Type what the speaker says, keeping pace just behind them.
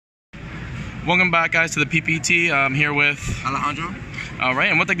Welcome back, guys, to the PPT. I'm here with Alejandro. All right,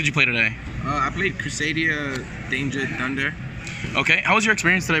 and what deck did you play today? I played Crusadia, Danger, Thunder. Okay, how was your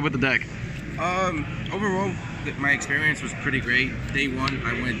experience today with the deck? Overall, my experience was pretty great. Day one,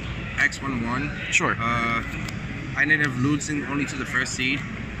 I went X1-1. Sure. I ended up losing only to the first seed.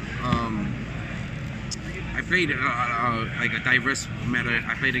 I played like a diverse meta.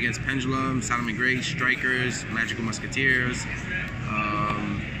 I played against Pendulum, Salomon Gray, Strikers, Magical Musketeers,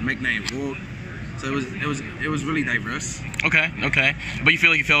 Magnite Volt. So it was really diverse. Okay. But you feel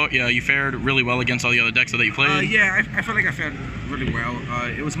like you fared really well against all the other decks that you played? Yeah, I felt like I fared really well.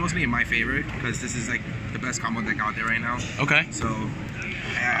 It was mostly in my favor because this is like the best combo deck out there right now. Okay. So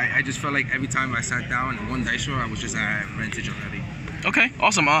I just felt like every time I sat down and won dice roll, I was just at advantage already. Okay,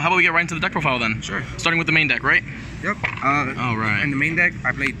 awesome. How about we get right into the deck profile then? Sure. Starting with the main deck, right? Yep. All right. In the main deck,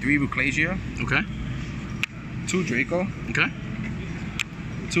 I played 3 Crusadia. Okay. 2 Draco. Okay.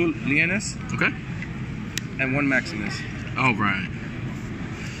 2 Leonis. Okay. And 1 Maximus. All right.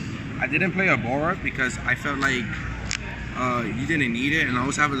 I didn't play a Bora because I felt like you didn't need it, and I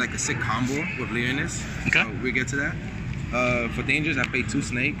also have like a sick combo with Leonis. Okay. So we'll get to that. For Dangers, I played 2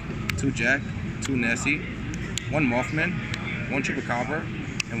 Snake, 2 Jack, 2 Nessie, 1 Mothman, 1 Chupacabra,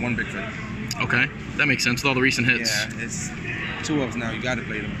 and 1 Bigfoot. Okay, that makes sense with all the recent hits. Yeah, it's 2 ups now. You gotta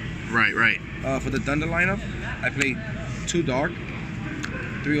play them. Right. For the Thunder lineup, I played 2 Dark,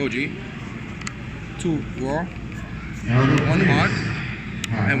 3 OG, 2 Raw, 1 Hard,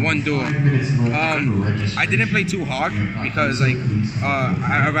 and 1 Duo. I didn't play 2 Hard because like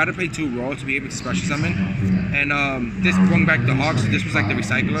I'd rather play 2 Raw to be able to special summon. And this brought back the Hawks. So this was like the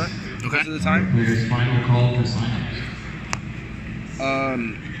recycler most of the time.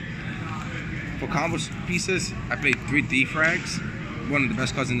 For combo pieces, I played 3 defrags, one of the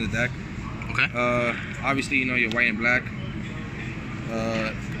best cards in the deck. Okay. Obviously, you know, your white and black.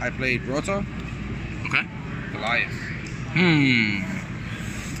 I played Roto. Okay. Goliath.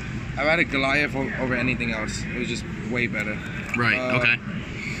 I rather Goliath over anything else. It was just way better. Right. Okay.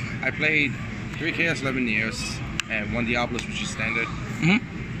 I played 3 Chaos 11 years and 1 Diablos, which is standard.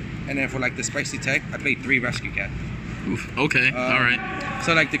 And then for like the spicy tech, I played 3 Rescue Cat. Oof. Okay. All right.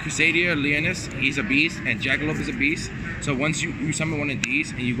 So like the Crusadia Leonis, he's a beast, and Jackalope is a beast. So once you summon one of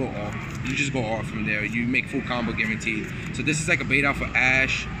these and you go off, you just go off from there. You make full combo guaranteed. So this is like a bait out for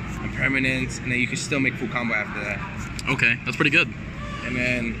Ash and Permanence, and then you can still make full combo after that. Okay, that's pretty good. And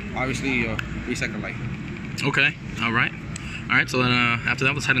then obviously Recycle Light. Okay. All right. So then after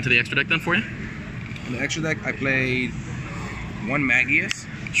that, let's head into the extra deck then for you. In the extra deck, I played 1 Magius.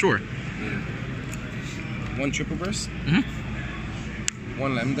 Sure. 1 Triple Burst.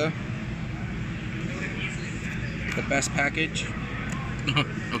 1 Lambda. The best package.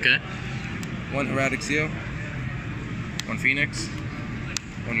 Okay. 1 Erratic Seal. 1 Phoenix.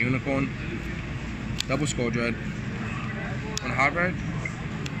 1 Unicorn. Double Skull Dread. 1 Hard Ride.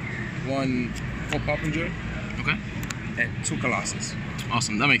 1 Full Poppinger. Okay. And 2 Colossus.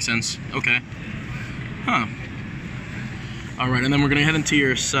 Awesome. That makes sense. Okay. Huh. All right, and then we're gonna head into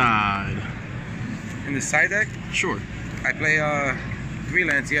your side. In the side deck, Sure. I play 3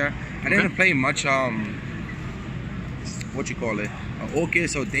 Lancia. I didn't play much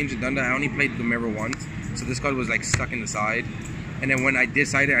Orcus or Danger Thunder. I only played the mirror once, so this card was like stuck in the side. And then when I did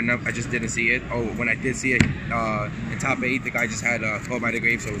side it, I just didn't see it. Oh, when I did see it in top 8, the guy just had 12 by the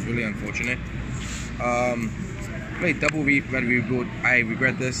grave, so it was really unfortunate. Played double Red Reboot. I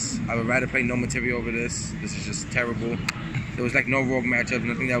regret this. I would rather play no material over this. This is just terrible. There was like no rogue matchup,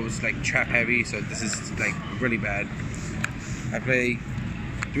 nothing that was like trap heavy, so this is like really bad. I play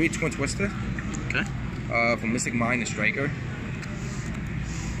 3 Twin Twister. Okay. From Mystic Mind and Striker.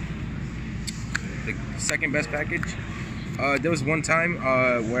 The second best package. There was one time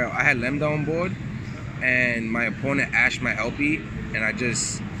where I had Lambda on board, and my opponent ashed my LP, and I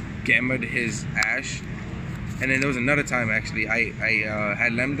just gammered his ash. And then there was another time actually I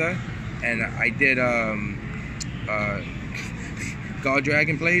had Lambda, and I did God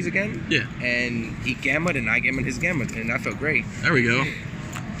Dragon plays again. Yeah. And he gammered and I gammered his gammered, and that felt great. There we go.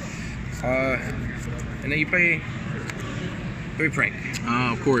 And then you play 3 Prank.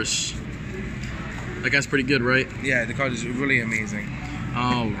 Of course. That guy's pretty good, right? Yeah, the card is really amazing.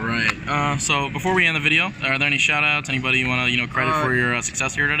 All right. So before we end the video, are there any shout-outs? Anybody you want to credit for your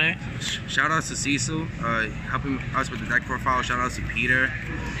success here today? Shout-outs to Cecil, helping us with the deck profile. Shout-outs to Peter,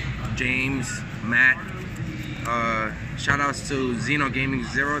 James, Matt. Shout-outs to Xeno Gaming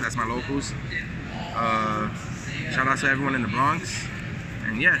Zero. That's my locals. Shout-outs to everyone in the Bronx.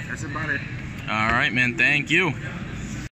 And yeah, that's about it. All right, man. Thank you.